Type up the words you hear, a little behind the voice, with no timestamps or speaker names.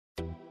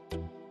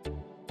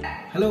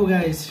Hello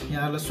guys,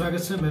 यहाँलाई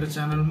स्वागत छ मेरो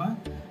च्यानलमा।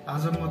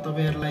 आज म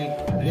तपाईहरुलाई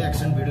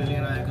रियाक्सन भिडियो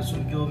लिएर आएको छु।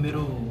 यो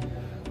मेरो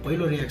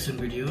पहिलो रियाक्सन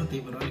भिडियो हो,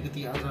 त्यही भएर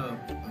अलिकति आज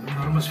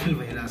नर्भस फिल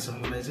भइरहेछ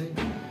मलाई चाहिँ।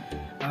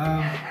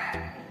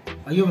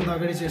 यो भन्दा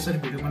अगाडि चाहिँ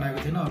यसरी भिडियो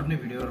बनाएको थिएन, अरु नै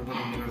भिडियोहरु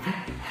बनाउने गर्थेँ।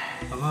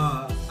 अब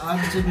आज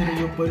चाहिँ मेरो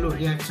यो पहिलो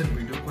रियाक्सन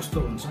भिडियो कस्तो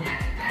हुन्छ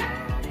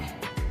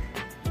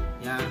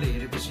यहाँहरुले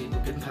हेरेपछि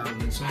के थाहा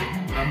हुन्छ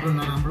हैन, राम्रो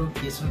नराम्रो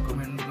के छ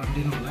कमेन्ट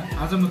गरिदिनु होला।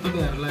 आज म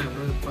तपाईहरुलाई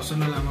हाम्रो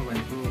प्रसन्न लामा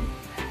भाइको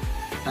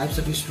types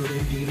of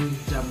student degree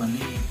exam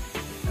भन्ने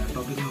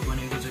टपिकमा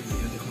बनेको चाहिँ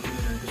भिडियो देखाउन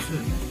गइरहेको छु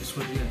हैन। यसको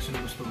रियाक्सन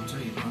कस्तो हुन्छ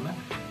हेर्नु होला।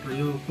 र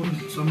यो कुन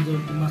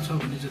सब्जेक्टमा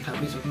छ भन्ने चाहिँ थाहा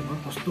पाइसक्नु भयो,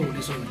 कस्तो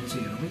हुनेछ भन्ने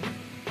चाहिँ हेरौँ है।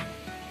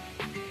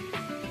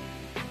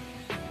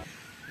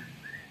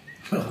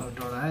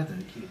 डरायो त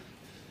के।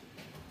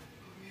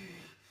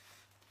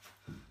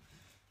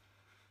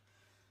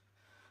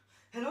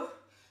 हेलो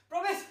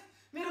प्रवेश,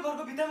 मेरो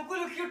घरको भित्तामा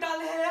कोले के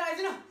टाल्ने यार, आइज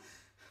न।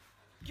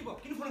 के भयो,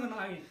 किन फोन गर्न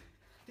लाग्यो?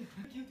 के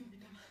हो त्यो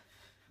भित्तामा?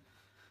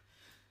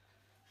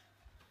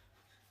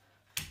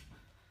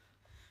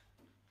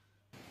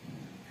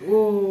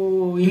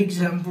 ओ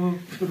एक्जाम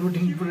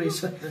रुटिन पुरै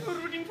छ।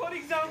 Routine for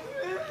exam.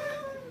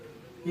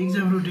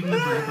 एक्जाम रुटिनमा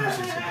भएको छ।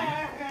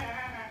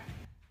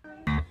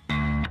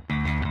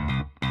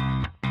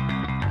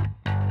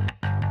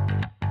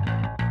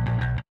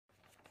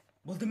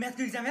 बोल त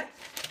म्याथको एक्जाम यार,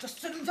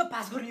 जसरी हुन्छ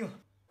पास गर्ने हो।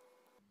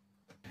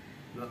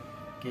 ल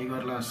के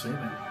गर्ला है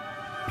भाइ।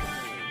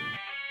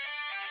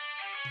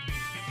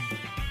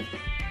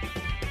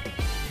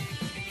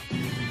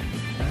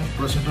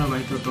 प्रश्न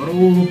भाइ त डरो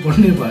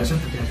पढ्ने भएछ त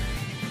त्यहाँ।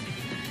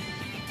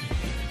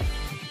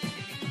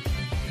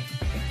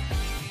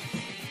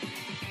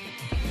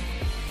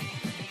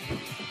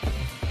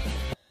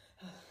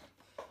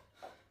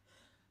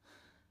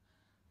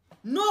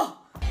 नो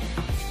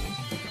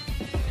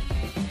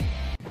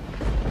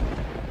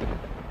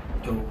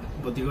जो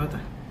बुद्धि गयो त।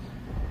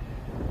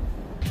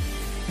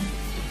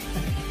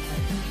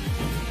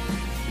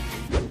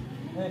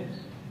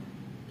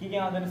 के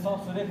आउँदैन सब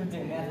सोधै खुल्छ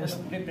म्याथमा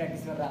पुरै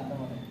प्र्याक्टिस गरेर आउँदा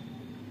मलाई।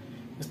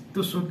 यस्तो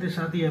सोध्ने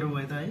साथीहरू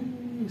भए त है,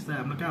 यस्तो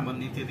हाम्रो कहाँ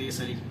भन्ने थियो त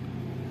यसरी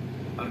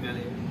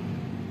अर्काले।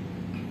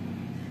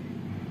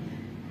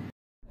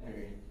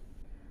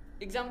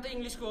 एक्जाम त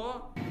इङ्ग्लिसको हो।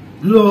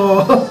 लो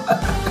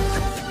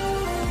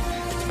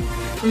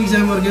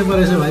एक्जाम अर्कै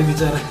परेछ भाइ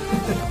बिचरा।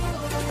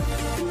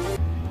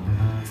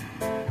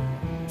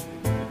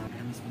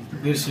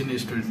 बिर्सिने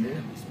स्टुडेन्ट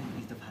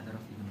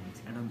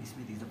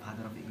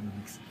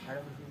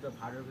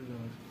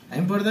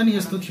हामी पढ्दा नि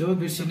यस्तो थियो,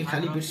 बिर्सिने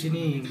खालि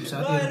बिर्सिने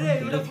साथीहरू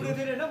धेरै थियो।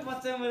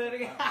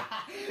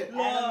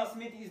 Adam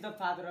Smith is the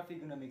father of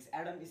economics.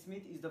 Adam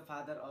Smith is the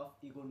father of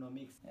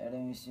economics.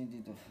 Adam Smith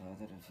is the father of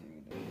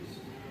economics.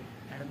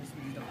 Adam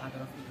Smith is the father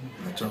of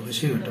economics.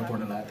 24 घण्टा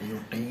पढ्न लाग्यो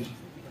एउटै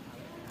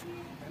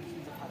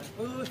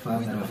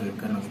father of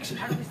economics.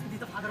 Adam Smith is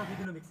the father of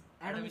economics.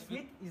 Adam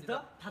Smith is the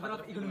father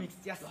of economics.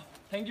 Yes.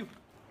 Thank you.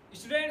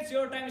 Students,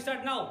 your time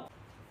start now.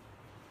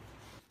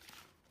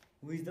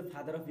 Who is the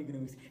father of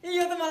economics?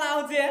 यो त मलाई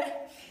आउँछ यार।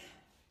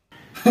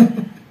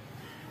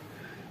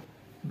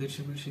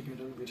 बिर्स्यो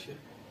केटा बिर्स्यो।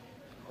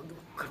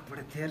 दुःख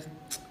परे थियो यार।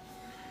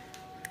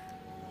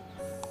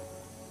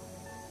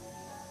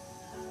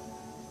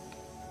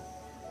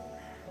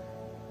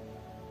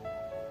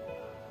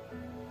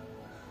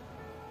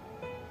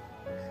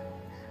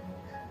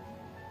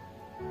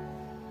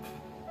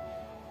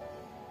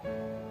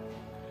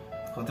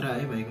 खतरा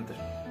है भाइको त।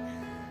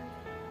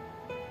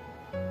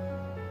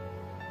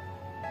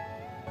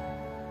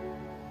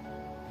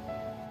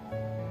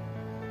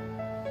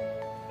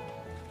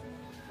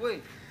 ओइ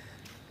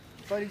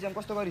सर एक्जाम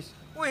कस्तो गरिस्?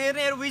 ओ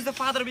हेर्ने यार, who is the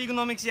father of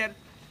economics यार?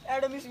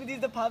 Adam Smith is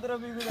the father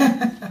of economics.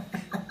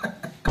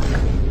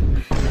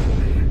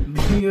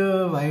 दियो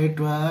भाइ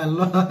ट्वाल।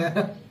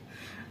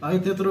 अहिले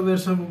त्यत्रो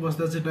बेरसम्म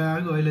बस्दा चाहिँ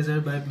डाक, अहिले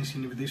चाहिँ बाइक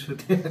निस्किने बित्तिकै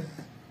सुते।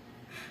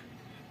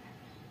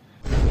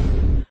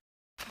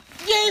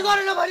 यही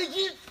गर्न नभरि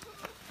कि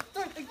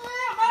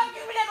मलाई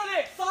के बिगार्नु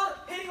रे? सर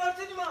फेरि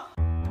गर्छु नि म।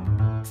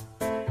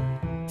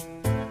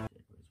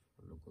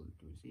 Local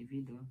to CV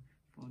the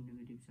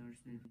negative charge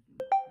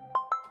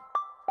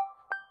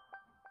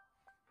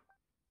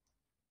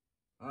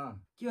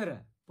के हो र?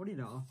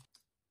 पढिन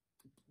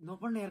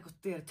नपढ्ने यार,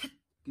 कस्तो यार।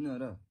 किन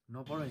र?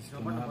 नपढ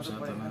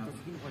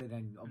किन पढेर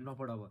अब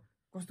नपढ। अब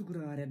कस्तो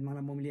कुरा अरे,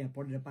 मलाई मम्मीले यहाँ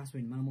पढेर पास भयो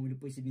भने मलाई मम्मीले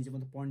पैसा दिन्छ,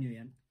 म त पढ्ने हो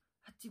यार।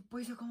 साँच्ची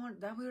पैसा कमाउनु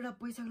अब एउटा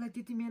पैसाको लागि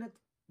त्यति मेहनत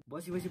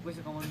बसी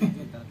पैसा कमाउनु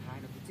त थाहा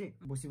छैन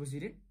बुझ्छे। बसी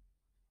रे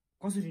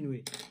कसरी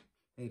नि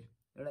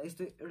हेर,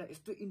 एउटा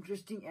यस्तो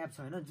इन्ट्रेस्टिङ एप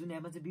छ होइन, जुन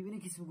एपमा चाहिँ विभिन्न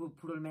किसिमको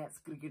फुटबल म्याच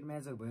क्रिकेट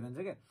म्याचहरू भइरहन्छ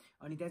क्या।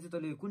 अनि त्यहाँ चाहिँ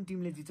तैँले कुन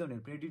टिमले जित्छ भनेर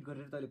प्रेडिक्ट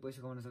गरेर तैँले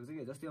पैसा कमाउन सक्छ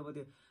क्या। जस्तै अब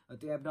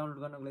त्यो एप डाउनलोड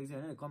गर्नको लागि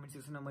चाहिँ होइन, कमेन्ट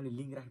सेक्सनमा मैले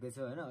लिङ्क राखिदिएछ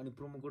होइन, अनि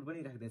प्रोमो कोड पनि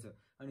राखिदिएछ।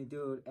 अनि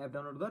त्यो एप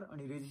डाउनलोड गर,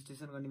 अनि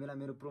रेजिस्ट्रेसन गर्ने बेला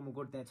मेरो प्रोमो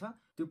कोड त्यहाँ छ।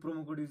 त्यो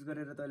प्रोमो कोड युज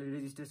गरेर तैँले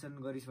रेजिस्ट्रेसन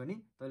गरिस् भने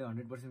तैँले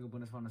 100% को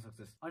बोनस पाउन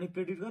सक्छस्। अनि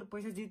प्रेडिक्ट गर,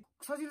 पैसा जित।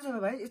 सजिलो छ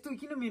भाइ, यस्तो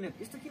किन मिहिनेत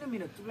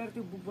चुक्लाएर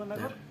त्यो बुक बन्द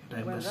गर,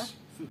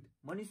 सुत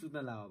मनी सुत्न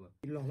ला। अब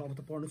ल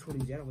त पढ्नु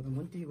छोडिन्छ यार, अब त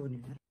मन त्यही गर्ने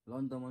यार।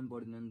 लन त मन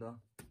पर्दैन नि त।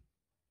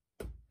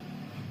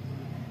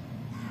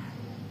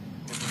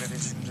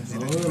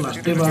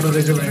 लास्टै बाटो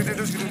रहेछ भाइ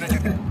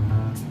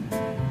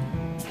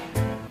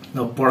न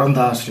पढाउन त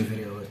आश्री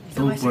फेरि अब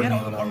तँ पढ्ने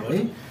होला अब है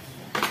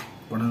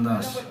पढाउन त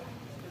आश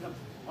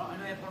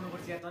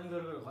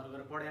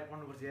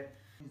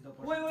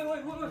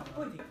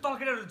तल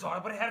केटाहरू झड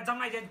पऱ्यो हेर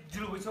जम्मा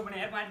जिरो भइसक्यो भने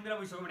हेर पानी मेरा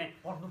भइसक्यो भने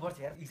पढ्नुपर्छ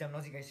यार एक्जाम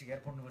नजिक आइसक्यो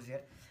यार पढ्नुपर्छ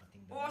यार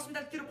ओ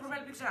अस्मिताले तेरो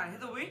प्रोफाइल पिक्चर हाने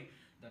त ओइ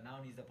the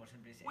noun is the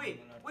percentage ओइ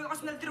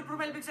अस्मिताले तेरो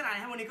प्रोफाइल पिक्चर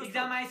हाने भनेको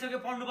एक्जाम आइसक्यो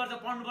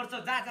पढ्नुपर्छ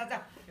जा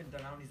the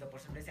noun is the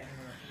percentage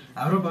animal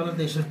हाम्रो पालो त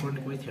यसरी पढ्ने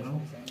कोही थिएन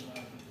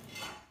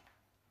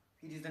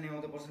It is the name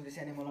of the percentage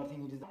animal or thing.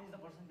 It is the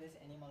percentage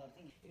animal or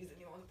thing. It is the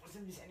name of the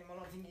percentage animal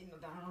or thing.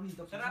 The noun is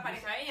the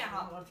percentage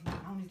animal or thing.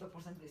 Noun is the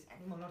percentage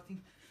animal or thing.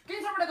 के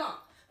छ बडा त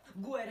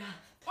गएर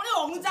पनि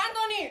हग्नु जान्छ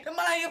नि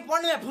मलाई यो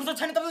पढ्नु फुर्सद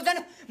छैन तपाईँ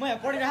जानु म यहाँ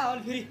पढिरहेको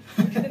अलि फेरि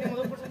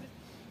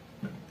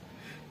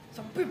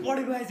सबै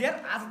पढेको आएछ यार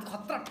आज त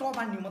खतरा टप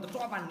आन्नी म त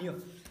टप आन्नी हो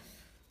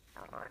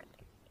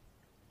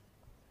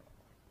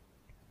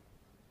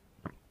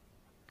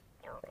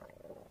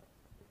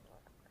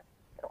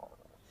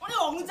पनि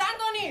हग्नु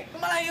जान्छ नि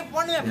मलाई यो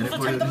पढ्नु फुर्सद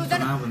छैन तपाईँ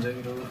जानु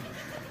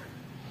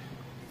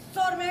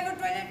सर मेरो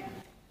टोयलेट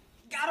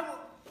गाह्रो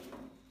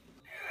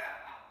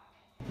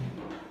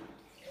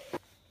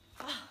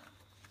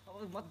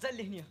मजाले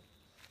लेख्ने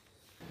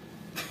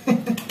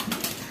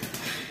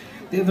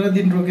त्यत्रो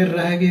दिन रोकेर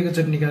राखेको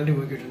एकैचोटि निकाल्ने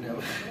भयो केटीले अब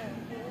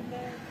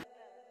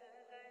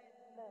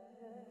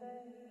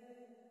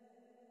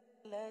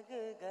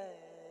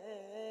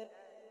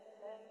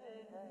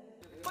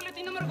तैँले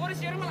 3 नम्बर गरेछ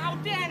हेर मलाई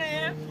आउँदै आएन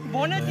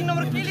भने 3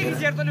 नम्बर के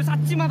लेखिस् हेर तैँले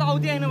साँच्चीमा त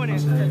आउँदै आएन भने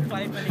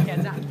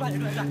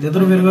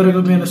त्यत्रो बेर गरेको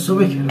मेरो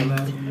सबै खेर होला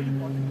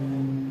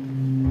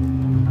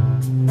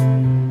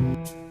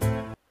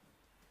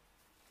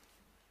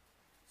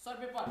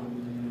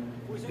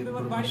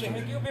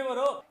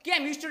के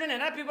हामी स्टुडेन्ट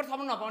होइन पेपर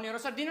थप्नु नपाउने हो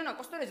सर दिनु न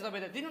कस्तो रहेछ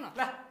तपाईँ त दिनु न ल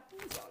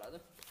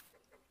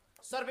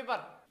sir paper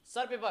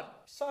sir paper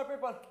sir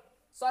paper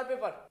sir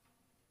paper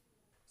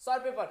sir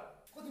paper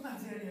कति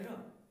मार्क्स हेर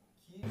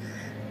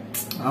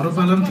हाम्रो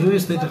पाला पनि थियो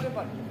यस्तै त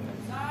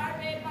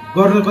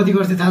गर्न कति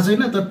गर्थे थाहा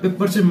छैन तर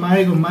पेपर चाहिँ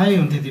मागेको मागै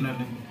हुन्थ्यो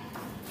तिनीहरूले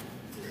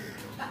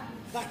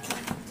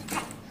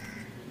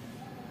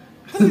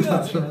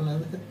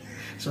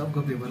सबको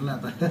पेपर ला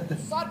त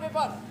sir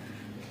paper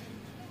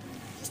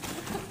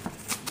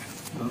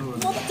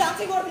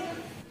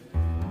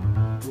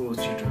pro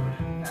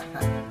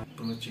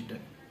cheater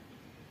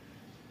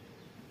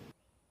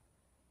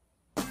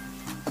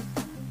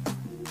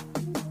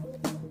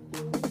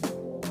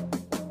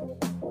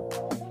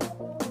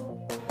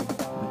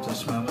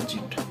चस्मामा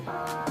chit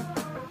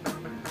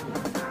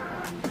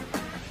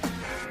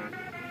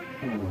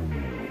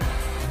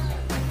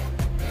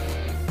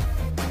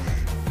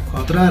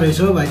खतरा रहेछ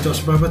हौ भाइ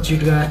चस्मामा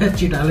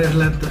चिट हालेर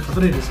लानु त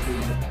खतरै रहेछ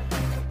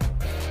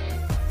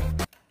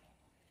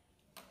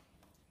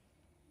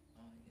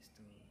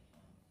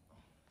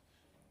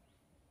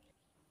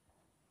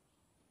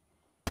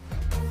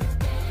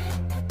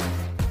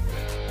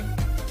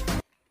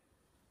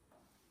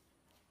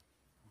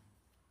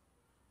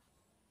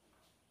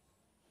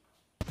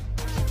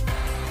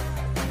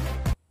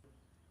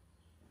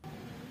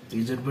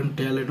टिचर पनि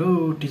ट्यालेन्ट हो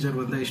टिचर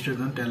भन्दा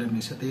स्टुडेन्ट पनि ट्यालेन्ट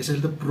रहेछ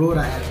त्यसैले त प्रो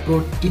राखेको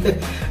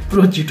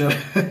प्रो चिटर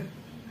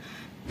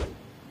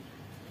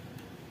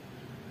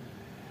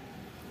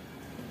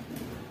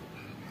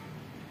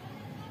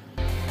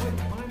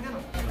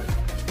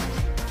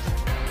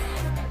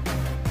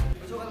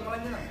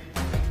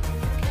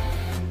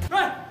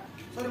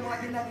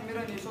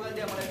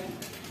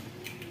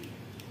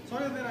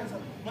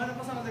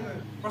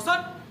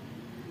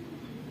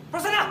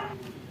प्रसन्न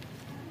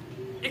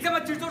एक्जाममा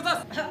चिट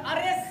चोर्छस्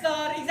अरे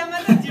सर एक्जाममा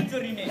त चिट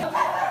चोरिने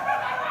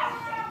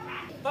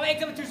तपाईँ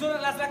एक्जाममा चिट चोर्न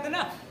लाज लाग्दैन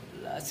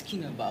लाज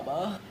किन बाबा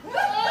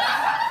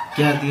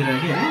क्या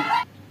दिइरहेको है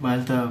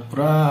मैले त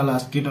पुरा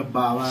लाज किन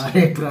बाबा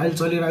अरे पुरा अहिले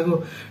चलिरहेको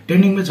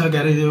ट्रेन्डिङमै छ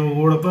क्यारे त्यो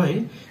ओडप है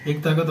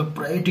एकताको त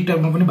पुरै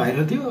टिकटकमा पनि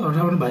भाइरल थियो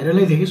अथवा पनि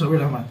भाइरलै थियो कि सबै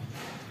ठाउँमा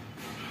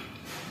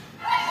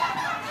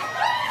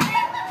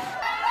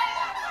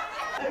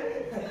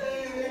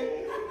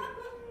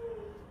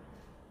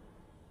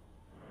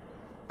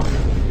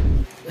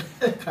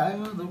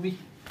खायो धोबी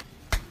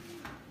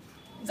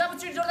जब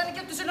चिट जोड्दा नि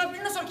के त्यसो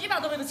नपिड्नु सर के भयो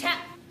तपाईँको छ्या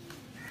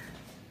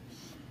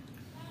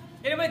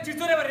यसले मैले चिट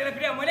चोरे भनेर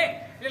पिड्या मैले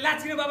यसले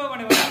लाचिने बाबा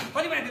भनेको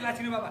कति भने थियो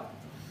लाचिने बाबा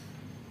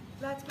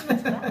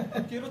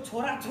तेरो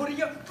छोरा छोरी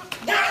यो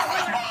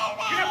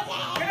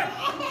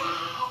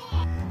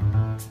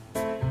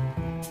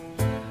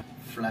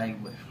फ्लाइङ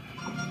भयो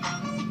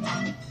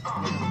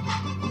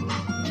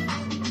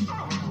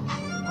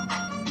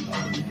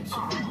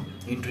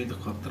इन्ट्री त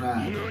खतरा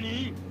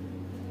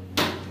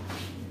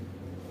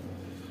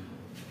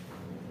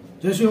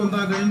त्यसो भन्दा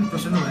अगाडि पनि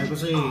प्रसन्न भएको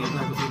चाहिँ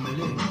हेर्दाको थिएँ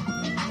मैले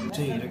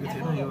चाहिँ हेरेको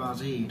थिएन यो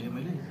आजै हेरेँ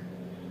मैले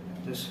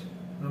त्यस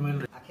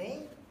रमाइलो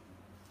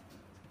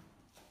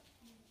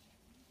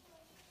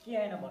के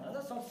आएन भन त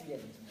सब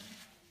सिकाइदिन्छु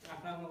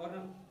आफ्नो आफ्नो गर्न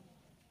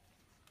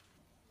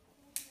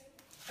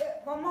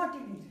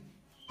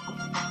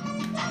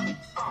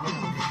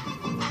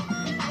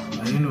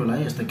होइन होला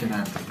है यस्ता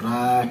केटाहरू त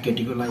पुरा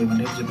केटीको लागि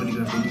भनेर जे पनि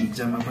गरिदिने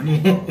इक्जाममा पनि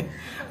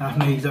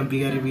आफ्नो इक्जाम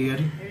बिगारी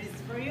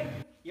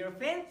Your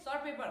pen,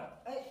 short paper.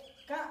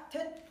 कहाँ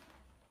थेट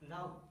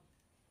लाउ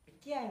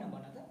के आएन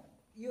भन त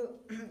यो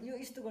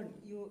यस्तो गर्ने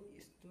यो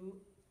यस्तो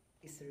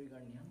यसरी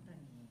गर्ने हो नि त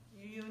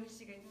नि यो नि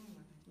सिकाइदिनु न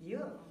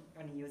यो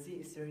अनि यो चाहिँ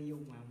यसरी यो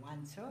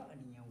 1 छ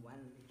अनि यहाँ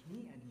 1 लेख्ने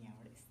अनि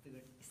यहाँबाट यस्तो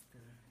गर्ने यस्तो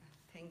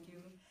thank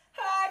you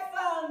I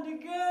found a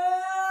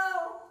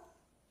girl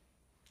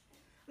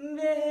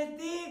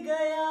बहती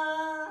गया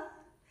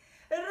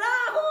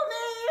राहों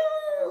में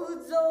यूं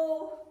जो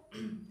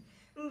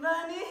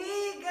बन ही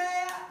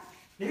गया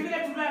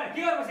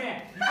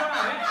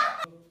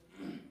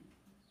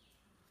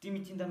तिमी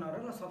चिन्ता नगर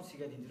ल सब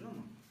सिकाइदिन्छु ल म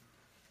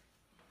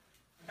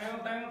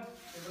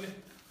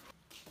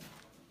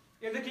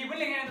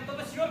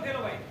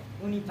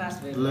उनी पास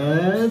भयो ल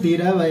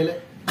धीरा भाइले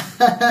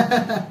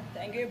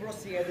थ्याङ्क यू ब्रो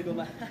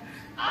सिकाइदिनुमा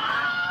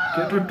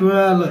केटो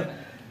 12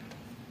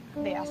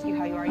 They ask you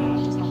how you are, you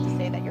just have to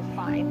say that you're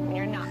fine when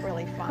you're not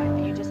really fine,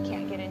 but you just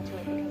can't get into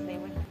it because they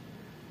would.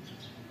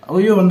 अब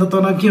यो भन्दा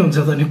तनाव के हुन्छ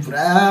त नि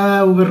पुरा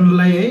उ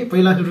गर्नलाई है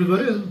पहिला सुरु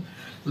गर्यो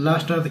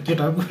लास्टमा त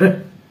केटाको कुरा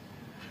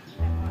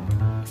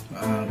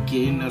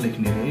केही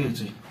नलेख्ने रे यो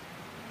चाहिँ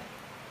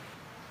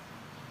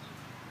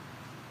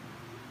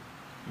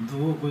दो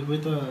कोही कोही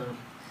त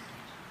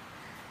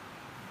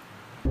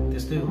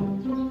त्यस्तै हो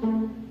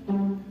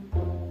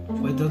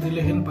कोही जति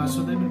लेखे पनि पास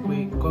हुँदैन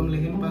कोही कम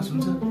लेखे पनि पास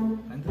हुन्छ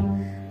हैन त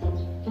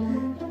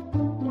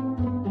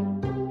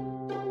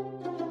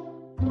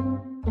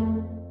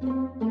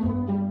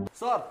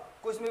सर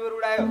क्वेसन पेपर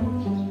उडायो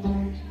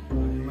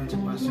मान्छे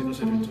पास चाहिँ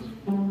कसरी हुन्छ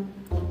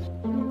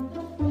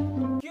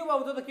के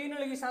बाबु त केही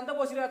नलेखी शान्त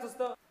बसिरहेको छ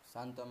त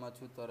शान्तमा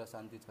छु तर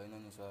शान्ति छैन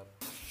नि सर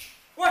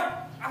ओइ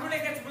आफूले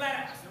के चुलाएर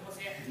हाँस्नु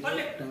बसे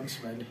तल्ले डान्स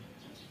भाइले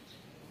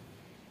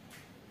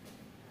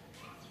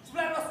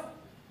चुलाएर बस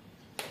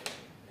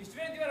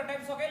स्टुडेन्ट तिम्रो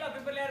टाइम सकै ल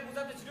पेपर ल्याएर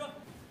बुझा त छिटो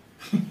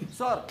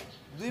सर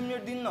 2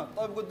 मिनेट दिन्न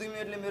तपाईको 2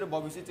 मिनेटले मेरो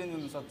भविष्य चेन्ज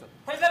हुन सक्छ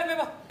फैसला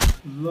पेपर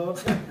ल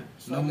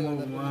नम्बर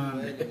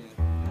 1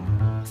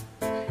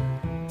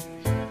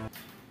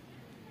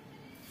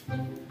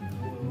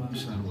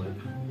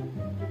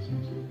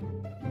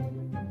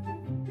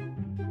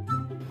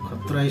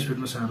 खतरा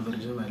स्पिडमा सार्दो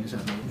रहेछ भाइले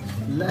सार्दो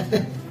ल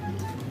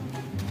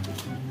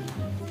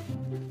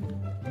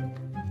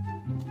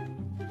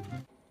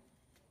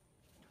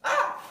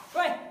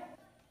ओइ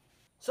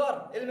सर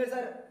एलमे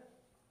सर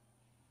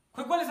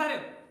खोइ कसले सार्यो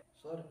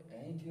सर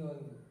यही थियो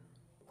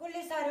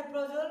कसले सार्यो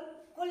प्रज्वल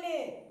कसले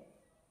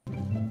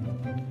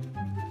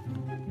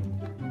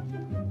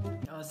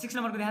 6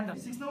 नम्बरको ध्यान त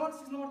 6 नम्बर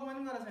त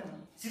मैले गरेछ छैन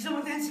 6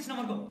 नम्बर ध्यान 6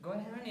 नम्बरको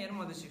गएन नि हेर म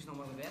त 6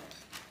 नम्बरको ध्यान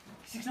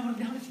 6 नम्बर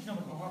ध्यान 6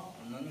 नम्बरको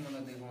भन्न नि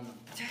मलाई देखाउन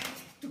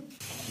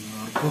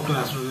को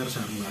क्लासमा गएर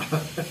सार्नु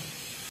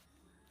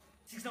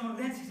 6 नम्बर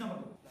ध्यान 6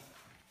 नम्बरको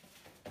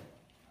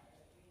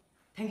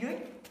थ्याङ्क यू है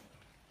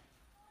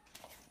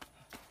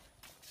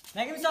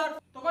थ्याङ्क यू सर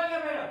त कहिले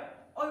मेरो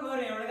ओइ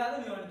गरे एउटा गालो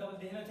नि भने तपाईँ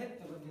देख्न थिए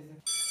त्यो देख्छ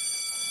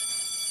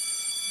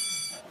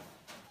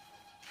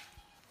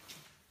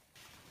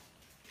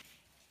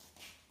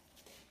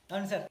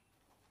अनि सर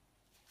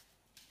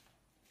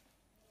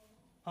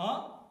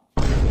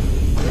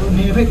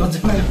नेमै कच्चा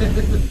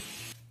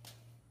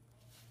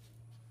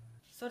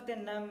सर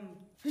त्यहाँ नाम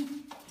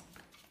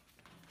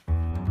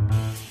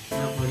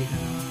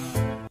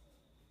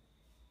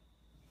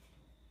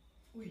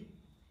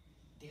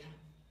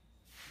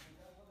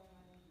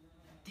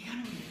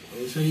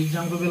यसरी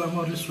इक्जामको बेलामा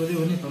अरूले सोध्यो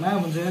भने तनाव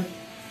हुन्छ यार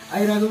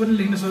आइरहेको पनि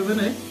लेख्न सक्दैन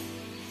है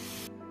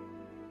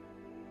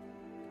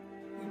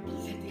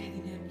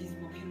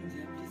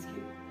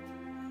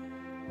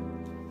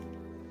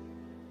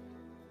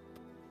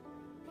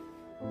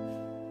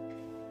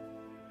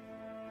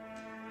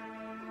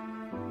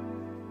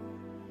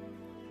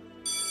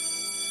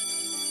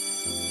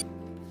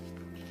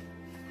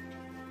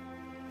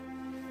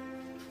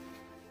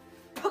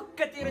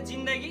तेरो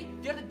जिन्दगी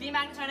तेरो त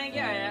दिमाग छैन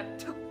क्या यार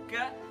ठुक्क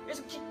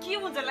यसको के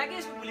हुन्छ लाग्यो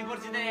यसको भोलि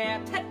पर्सि त यार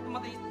थ्याट म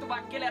त यस्तो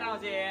वाक्य लिएर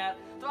आउँछु यार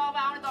त अब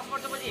आउने 10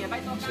 वर्षपछि हे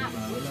भाइ त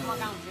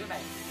कहाँ हुन्छ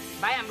भाइ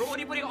भाइ हाम्रो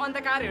वरिपरिको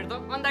अन्धकार हेर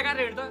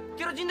त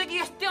तेरो जिन्दगी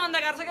यस्तै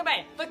अन्धकार छ क्या भाइ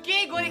त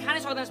केही गरी खानै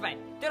सक्दैनस् भाइ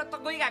तेरो त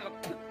गइ गएको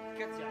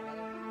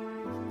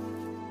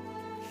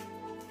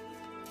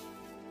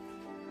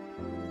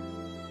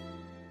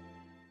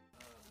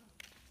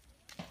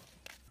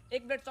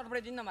एक प्लेट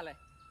चटपटे दिन्न मलाई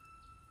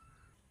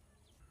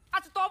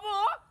अच्छा तब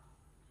हो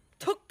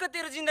ठुक्क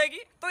तेरो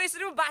जिन्दगी त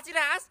यसरी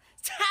बाँचिरहस्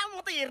छ्या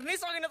म त हेर्नै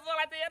सकिनँ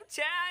तँलाई त यार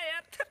छ्या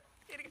यार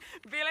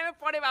बेलामै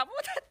पढे बाबु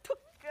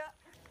ठुक्क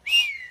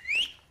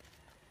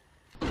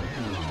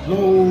लो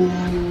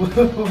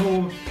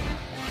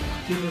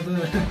तिम्रो त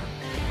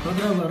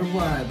खतरा भएर पो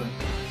आयो त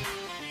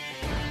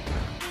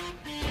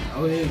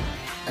अब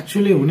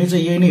एक्चुअली हुने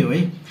चाहिँ यही नै हो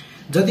है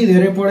जति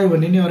धेरै पढ्यो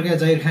भने नि अर्का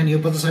जाहिर खान यो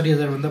 50-60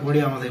 हजारभन्दा बढी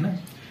आउँदैन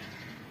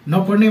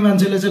नपढ्ने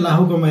मान्छेले चाहिँ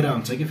लाखौँ कमाएर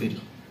हुन्छ कि फेरि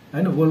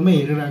होइन वर्ल्डमै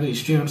हेरेर आएको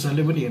हिस्ट्री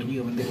अनुसारले पनि हेर्ने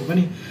हो भनेदेखि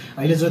पनि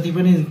अहिले जति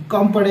पनि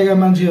कम पढेका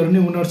मान्छेहरू नि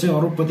उनीहरू चाहिँ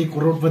अरबपति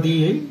करोडपति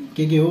है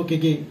के हो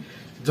के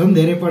झन्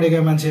धेरै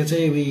पढेका मान्छे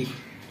चाहिँ उही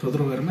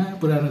थोत्रो घरमा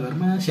पुरानो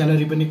घरमा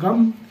स्यालेरी पनि कम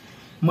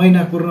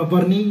महिना कुर्न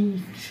पर्ने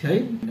है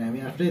हामी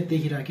आफूले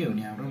देखिराख्यो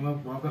भने हाम्रोमा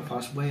भएका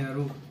फर्स्ट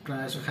बोयहरू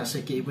प्रायः जसो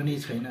खासै केही पनि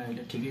छैन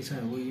अहिले ठिकै छ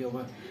उही अब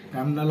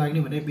काम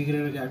नलाग्ने भने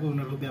बिग्रेर गएको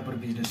उनीहरूको व्यापार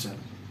बिजनेस छ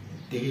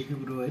देखेको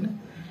कुरो होइन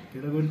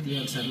एउटा पनि त्यही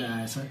अनुसारले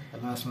आएछ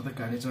लास्टमा त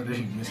काँडे चढेर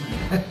हिँड्नेछ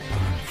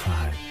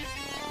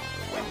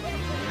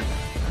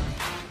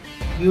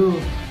यो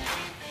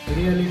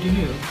रियालिटी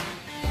नै हो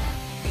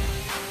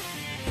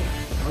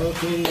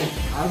ओके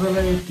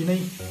आजलाई यति नै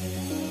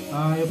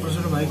यो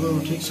प्रश्न भाइको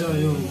ठिक छ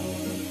यो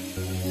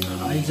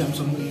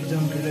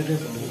इक्जाम रिलेटेड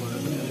भएको भएर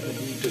पनि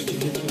अलिकति इन्ट्रेस्टिङ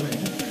थियो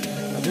होइन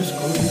जस्ट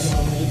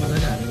कम्युनिटी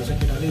मजाले हालेको छ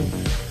किनभने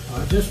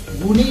जस्ट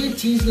हुने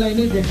चिजलाई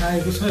नै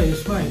देखाएको छ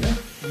यसमा होइन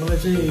मलाई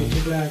चाहिँ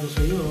ठिक लागेको छ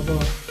यो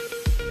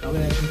अब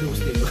एक्टिङ त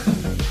उस्तै हो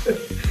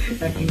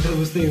एक्टिङ त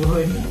उस्तै हो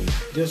होइन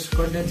जस्ट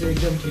कन्टेन्ट चाहिँ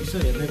एकदम ठिक छ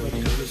हेर्दै पनि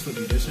खालको यस्तो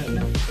भिडियो छ होइन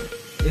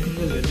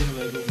यतिन्जेल हेरिदिनु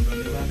भएको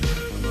धन्यवाद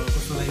अब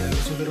कस्तो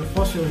लागिरहेको छ मेरो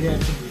फर्स्ट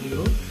रियाक्सन भिडियो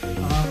हो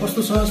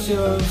कस्तो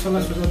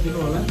सल्लाह सुझाव दिनु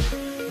होला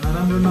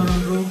राम्रो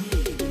नराम्रो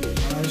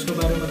यसको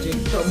बारेमा चाहिँ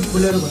एकदम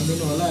खुलेर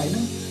भनिदिनु होला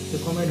होइन त्यो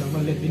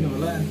कमेन्टहरूमा लेखिदिनु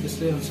होला अनि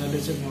त्यस्तै अनुसारले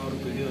चाहिँ म अरू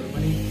भिडियोहरू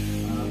पनि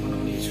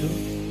बनाउने छु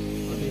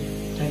ओके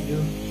थ्याङ्क यू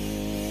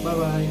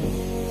बाई